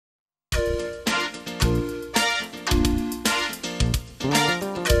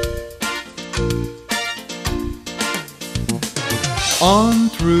On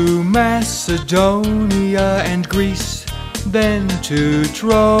through Macedonia and Greece, then to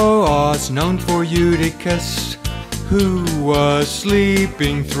Troas, known for Eutychus, who was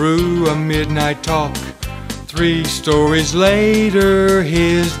sleeping through a midnight talk. 3 stories later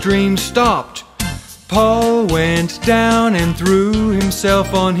his dream stopped. Paul went down and threw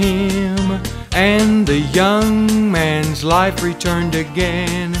himself on him, and the young man's life returned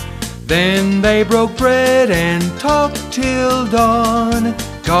again. Then they broke bread and talked till dawn.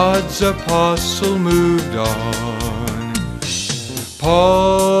 God's apostle moved on.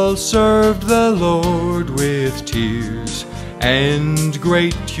 Paul served the Lord with tears and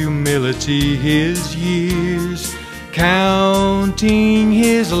great humility his years, counting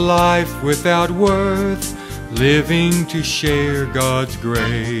his life without worth, living to share God's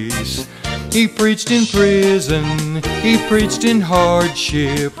grace. He preached in prison, he preached in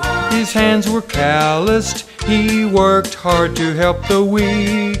hardship. His hands were calloused, he worked hard to help the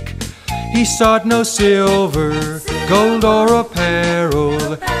weak. He sought no silver, gold or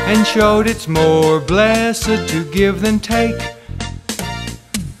apparel, and showed it's more blessed to give than take.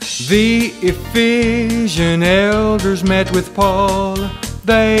 The Ephesian elders met with Paul.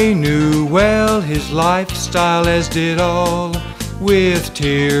 They knew well his lifestyle, as did all. With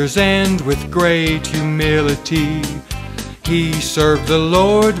tears and with great humility, he served the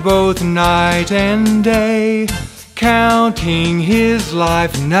Lord both night and day, counting his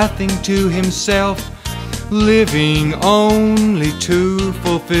life nothing to himself, living only to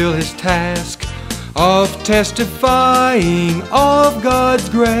fulfill his task of testifying of God's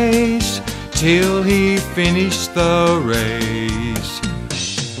grace till he finished the race.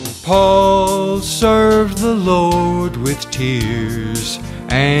 Paul served the Lord with tears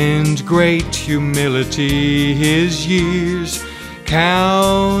and great humility his years,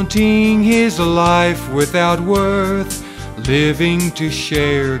 counting his life without worth, living to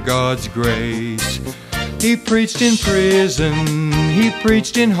share God's grace. He preached in prison, he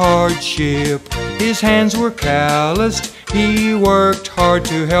preached in hardship. His hands were calloused, he worked hard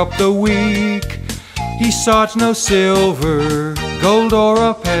to help the weak. He sought no silver, gold or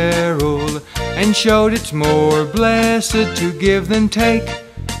apparel, and showed it's more blessed to give than take.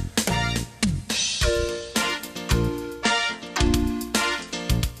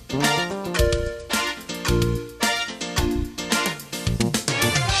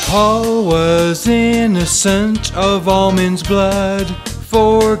 Paul was innocent of all men's blood,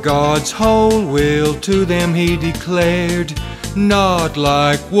 for God's whole will to them he declared. Not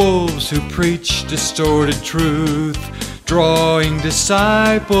like wolves who preach distorted truth, drawing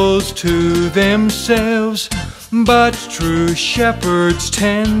disciples to themselves, but true shepherds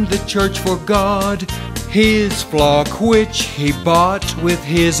tend the church for God, his flock which he bought with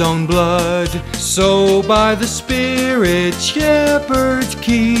his own blood. So by the Spirit shepherds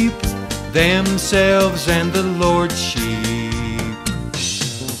keep themselves and the Lord's sheep.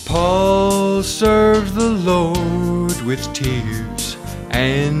 Paul served the Lord with tears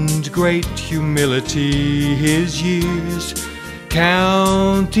and great humility his years,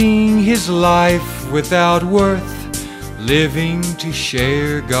 counting his life without worth, living to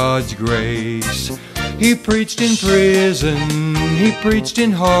share God's grace. He preached in prison, he preached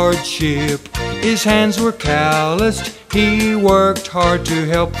in hardship. His hands were calloused, he worked hard to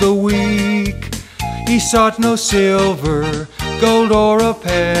help the weak. He sought no silver, gold or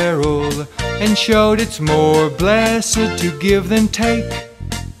apparel, and showed it's more blessed to give than take.